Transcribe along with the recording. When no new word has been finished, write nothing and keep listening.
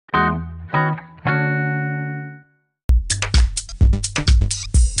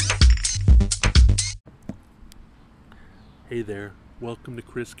Hey there, welcome to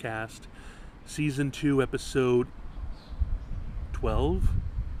ChrisCast, Season 2, Episode 12,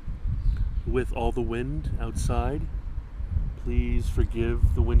 with all the wind outside. Please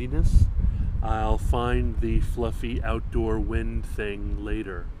forgive the windiness. I'll find the fluffy outdoor wind thing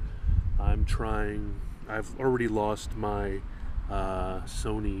later. I've already lost my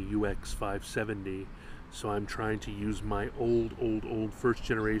Sony UX570, so I'm trying to use my old first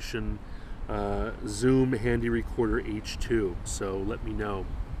generation Zoom Handy Recorder H2, so let me know.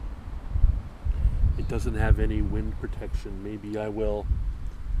 It doesn't have any wind protection. Maybe I will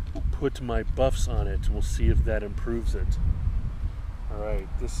put my buffs on it. We'll see if that improves it. Alright,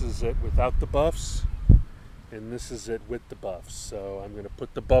 this is it without the buffs, and this is it with the buffs. So I'm going to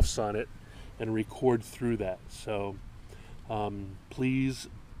put the buffs on it and record through that. So please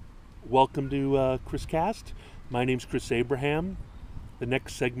welcome to ChrisCast. My name's Chris Abraham. The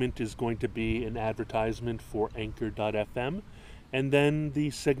next segment is going to be an advertisement for Anchor.fm, and then the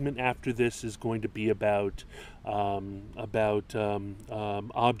segment after this is going to be about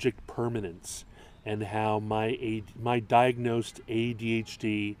object permanence and how my diagnosed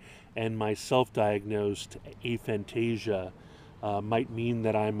ADHD and my self-diagnosed aphantasia might mean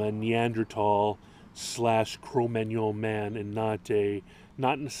that I'm a Neanderthal / Cro-Magnon man and not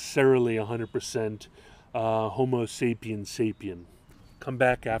necessarily 100% Homo Sapien Sapien. Come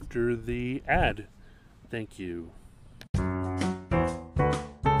back after the ad. Thank you.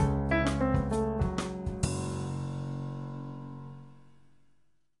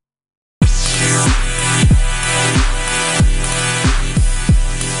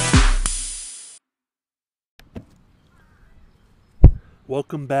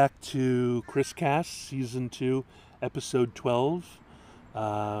 Welcome back to ChrisCast, Season 2, Episode 12.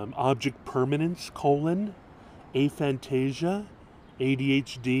 Object Permanence, Aphantasia,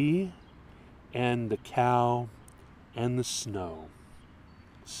 ADHD, and the cow and the snow.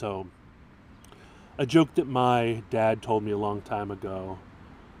 So, a joke that my dad told me a long time ago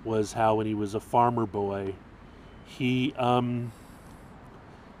was how when he was a farmer boy, he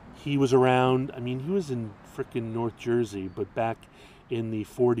was around, he was in frickin' North Jersey, but back in the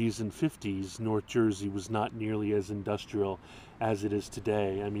 40s and 50s, North Jersey was not nearly as industrial as it is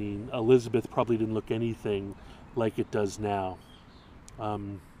today. Elizabeth probably didn't look anything like it does now.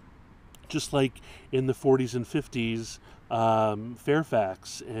 Just like in the 40s and 50s,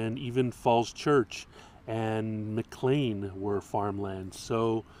 Fairfax and even Falls Church and McLean were farmland.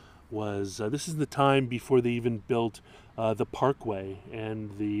 So was this is the time before they even built the Parkway,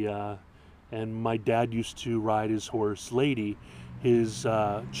 and my dad used to ride his horse Lady, his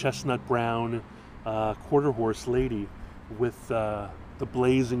chestnut brown quarter horse Lady, with the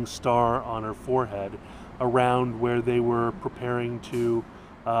blazing star on her forehead, around where they were preparing to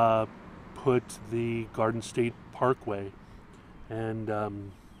put the Garden State Parkway.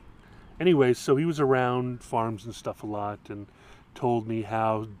 And anyway, so he was around farms and stuff a lot and told me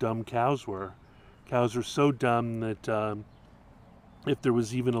how dumb cows were. Cows were so dumb that if there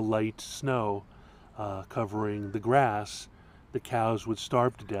was even a light snow covering the grass, the cows would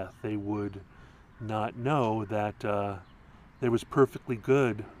starve to death. They would not know that there was perfectly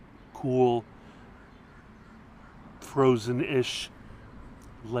good, cool, frozen-ish,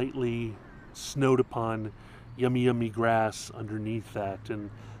 lightly snowed upon, yummy grass underneath that.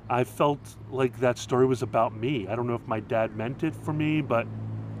 And I felt like that story was about me. I don't know if my dad meant it for me, but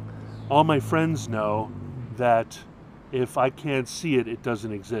all my friends know that if I can't see it, it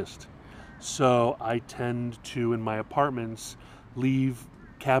doesn't exist. So I tend to, in my apartments, leave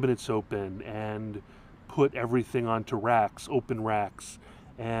cabinets open and put everything onto racks, open racks,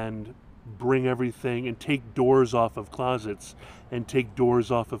 and bring everything and take doors off of closets and take doors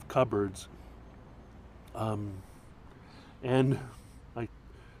off of cupboards. And I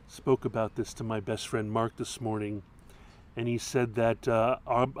spoke about this to my best friend Mark this morning, and he said that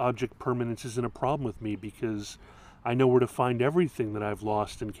object permanence isn't a problem with me because I know where to find everything that I've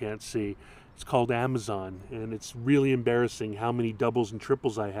lost and can't see. It's called Amazon, and it's really embarrassing how many doubles and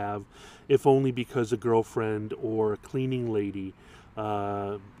triples I have, if only because a girlfriend or a cleaning lady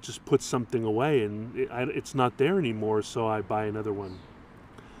just puts something away and it's not there anymore, so I buy another one.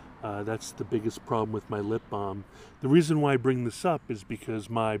 That's the biggest problem with my lip balm. The reason why I bring this up is because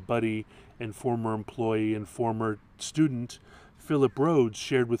my buddy and former employee and former student, Philip Rhodes,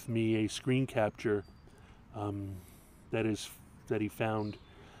 shared with me a screen capture that he found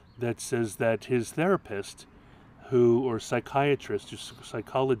that says that his therapist, or psychiatrist, or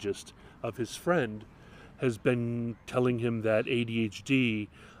psychologist of his friend, has been telling him that ADHD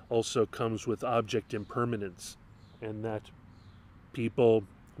also comes with object impermanence, and that people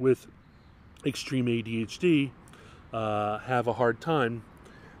with extreme ADHD have a hard time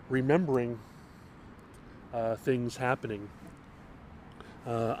remembering things happening.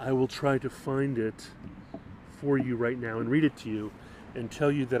 I will try to find it for you right now and read it to you and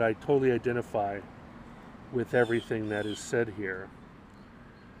tell you that I totally identify with everything that is said here.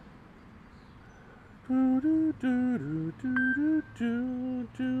 All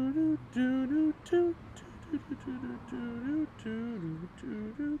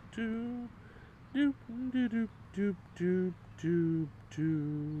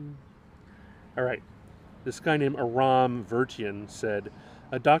right. This guy named Aram Vertian said,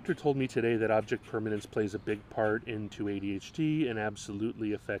 "A doctor told me today that object permanence plays a big part into ADHD and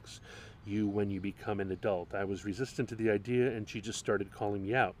absolutely affects you when you become an adult. I was resistant to the idea and she just started calling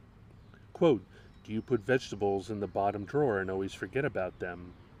me out. Quote, do you put vegetables in the bottom drawer and always forget about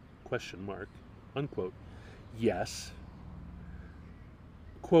them? Question mark. Unquote. Yes.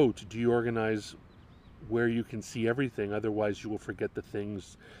 Quote, do you organize where you can see everything, otherwise you will forget the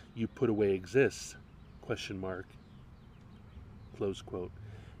things you put away exist? Question mark. Close quote.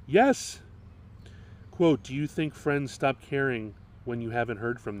 Yes. Quote, do you think friends stop caring when you haven't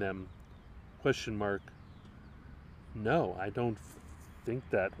heard from them? Question mark. No, I don't think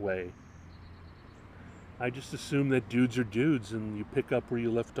that way. I just assume that dudes are dudes and you pick up where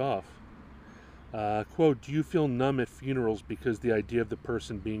you left off. Quote, do you feel numb at funerals because the idea of the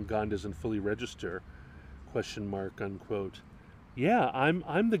person being gone doesn't fully register? Question mark, unquote. Yeah,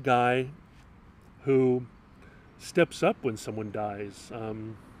 I'm the guy who steps up when someone dies.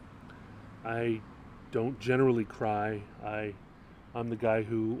 I don't generally cry. I'm the guy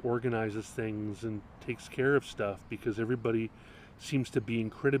who organizes things and takes care of stuff because everybody seems to be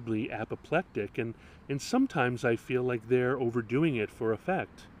incredibly apoplectic, and sometimes I feel like they're overdoing it for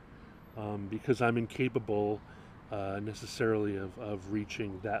effect, because I'm incapable necessarily of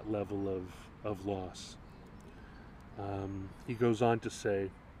reaching that level of loss. He goes on to say,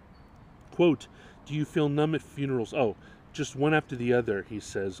 quote, do you feel numb at funerals? Oh, just one after the other, he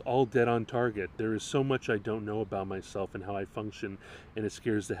says, all dead on target. There is so much I don't know about myself and how I function, and it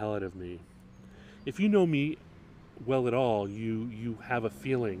scares the hell out of me. If you know me well at all, you have a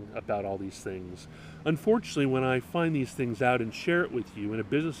feeling about all these things. Unfortunately, when I find these things out and share it with you in a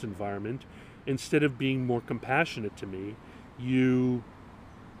business environment, instead of being more compassionate to me, you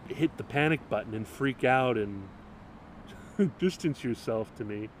hit the panic button and freak out and distance yourself to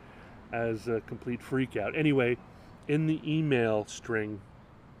me as a complete freak out. Anyway, in the email string,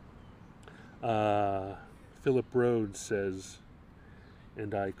 Philip Rhodes says,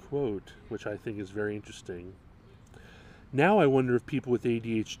 and I quote, which I think is very interesting, now I wonder if people with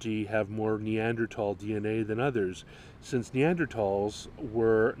ADHD have more Neanderthal DNA than others, since Neanderthals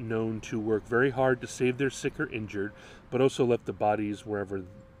were known to work very hard to save their sick or injured, but also left the bodies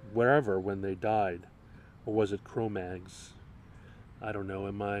wherever when they died. Or was it Cro-Mags? I don't know.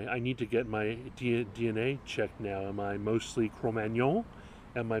 I need to get my DNA checked now. Am I mostly Cro-Magnon?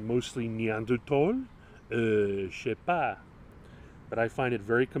 Am I mostly Neanderthal? Je sais pas. But I find it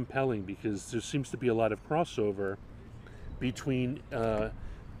very compelling because there seems to be a lot of crossover between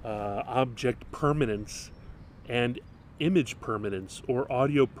object permanence and image permanence, or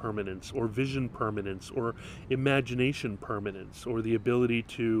audio permanence, or vision permanence, or imagination permanence, or the ability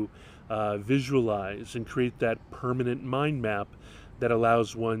to visualize and create that permanent mind map that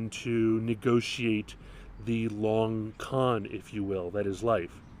allows one to negotiate the long con, if you will, that is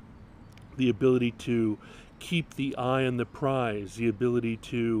life. The ability to keep the eye on the prize, the ability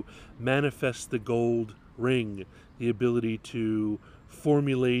to manifest the gold ring, the ability to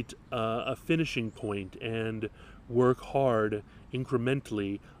formulate a finishing point and work hard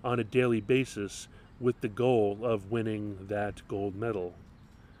incrementally on a daily basis with the goal of winning that gold medal.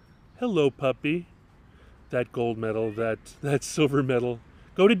 Hello, puppy. That gold medal, that silver medal.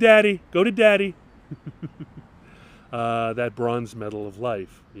 Go to daddy, go to daddy. That bronze medal of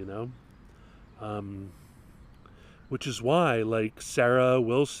life, you know? Which is why, like Sarah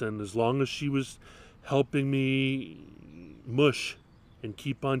Wilson, as long as she was helping me mush and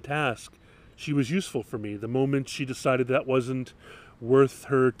keep on task, she was useful for me. The moment she decided that wasn't worth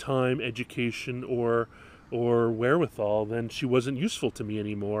her time, education, or wherewithal, then she wasn't useful to me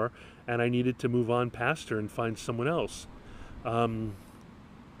anymore, and I needed to move on past her and find someone else.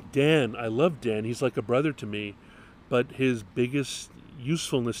 Dan, I love Dan. He's like a brother to me, but his biggest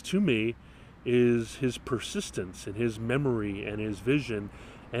usefulness to me is his persistence and his memory and his vision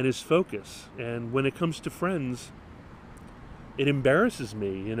and his focus. And when it comes to friends, it embarrasses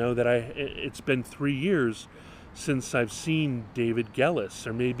me, you know, that it's been 3 years since I've seen David Gellis,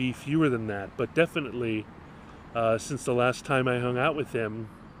 or maybe fewer than that, but definitely since the last time I hung out with him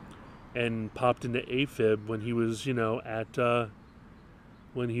and popped into AFib when he was,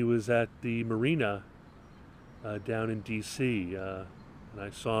 when he was at the marina down in DC, and I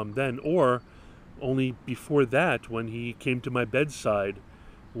saw him then, or only before that when he came to my bedside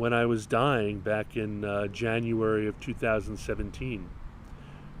when I was dying back in January of 2017.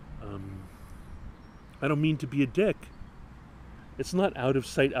 I don't mean to be a dick. It's not out of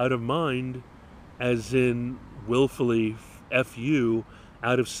sight, out of mind, as in willfully F you,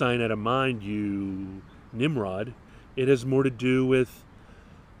 out of sight, out of mind, you Nimrod. It has more to do with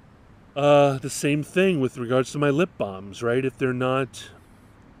the same thing with regards to my lip balms, right? If they're not,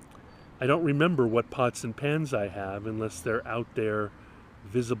 I don't remember what pots and pans I have unless they're out there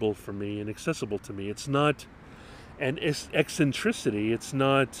visible for me and accessible to me. It's not an eccentricity, it's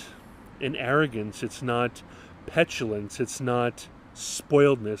not an arrogance, it's not petulance, it's not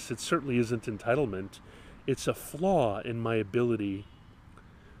spoiledness, it certainly isn't entitlement. It's a flaw in my ability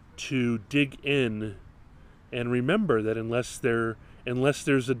to dig in and remember that unless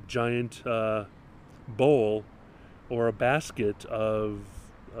there's a giant bowl or a basket of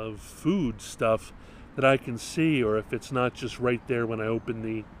food stuff that I can see, or if it's not just right there when I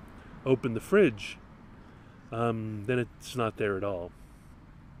open the fridge, then it's not there at all.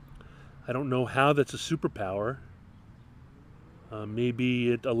 I don't know how that's a superpower.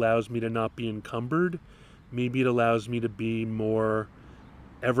 Maybe it allows me to not be encumbered. Maybe it allows me to be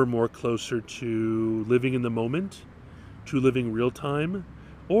ever more closer to living in the moment, to living real time,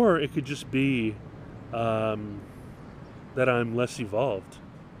 or it could just be that I'm less evolved,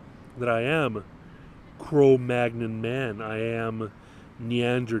 that I am Cro-Magnon man, I am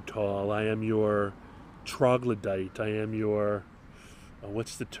Neanderthal, I am your troglodyte, I am your,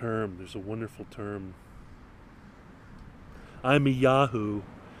 what's the term? There's a wonderful term. I'm a Yahoo.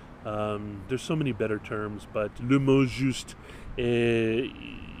 There's so many better terms, but le mot juste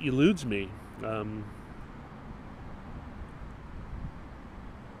eludes me.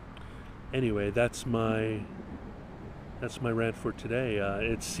 Anyway, that's my rant for today.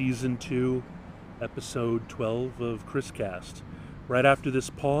 It's season 2, episode 12 of ChrisCast. Right after this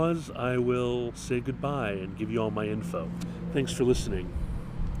pause, I will say goodbye and give you all my info. Thanks for listening.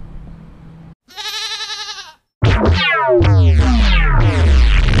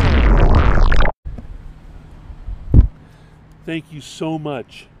 Thank you so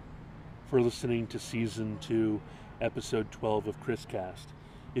much for listening to season 2, episode 12 of ChrisCast.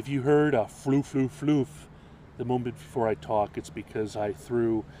 If you heard a floof, floof, floof the moment before I talk, it's because I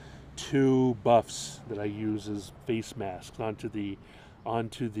threw 2 buffs that I use as face masks onto the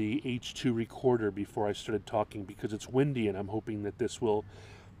H2 recorder before I started talking, because it's windy and I'm hoping that this will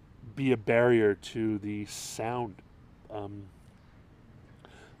be a barrier to the sound.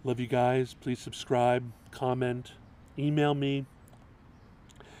 Love you guys. Please subscribe, comment, email me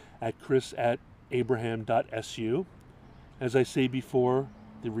at chris@abraham.su. As I say before,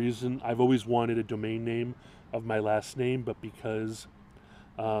 the reason I've always wanted a domain name of my last name, but because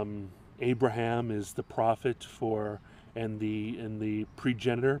Abraham is the prophet and the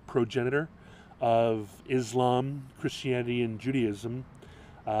progenitor of Islam, Christianity, and Judaism,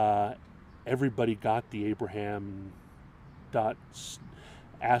 everybody got the Abraham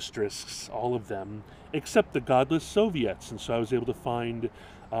asterisks, all of them, except the godless Soviets. And so I was able to find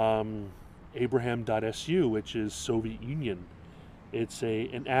Abraham.su, which is Soviet Union. It's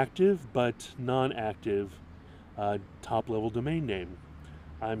an active but non-active top-level domain name.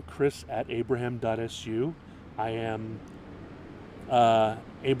 I'm chris@abraham.su. I am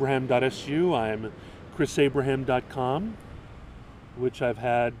Abraham.su. I'm chrisabraham.com, which I've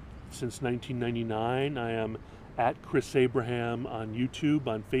had since 1999. I am at Chris Abraham on YouTube,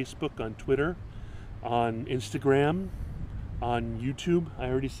 on Facebook, on Twitter, on Instagram, on YouTube. I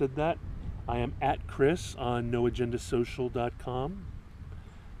already said that. I am at Chris on noagendasocial.com.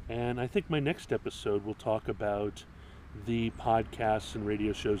 And I think my next episode will talk about the podcasts and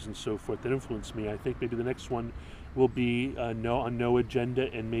radio shows and so forth that influenced me. I think maybe the next one will be on No Agenda,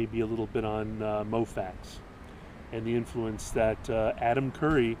 and maybe a little bit on MoFax and the influence that Adam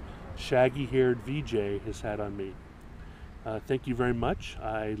Curry, shaggy-haired VJ, has had on me. Thank you very much.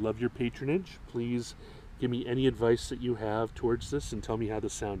 I love your patronage. Please give me any advice that you have towards this and tell me how the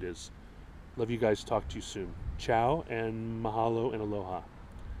sound is. Love you guys. Talk to you soon. Ciao and mahalo and aloha.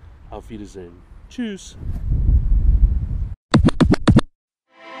 Auf Wiedersehen. Tschüss.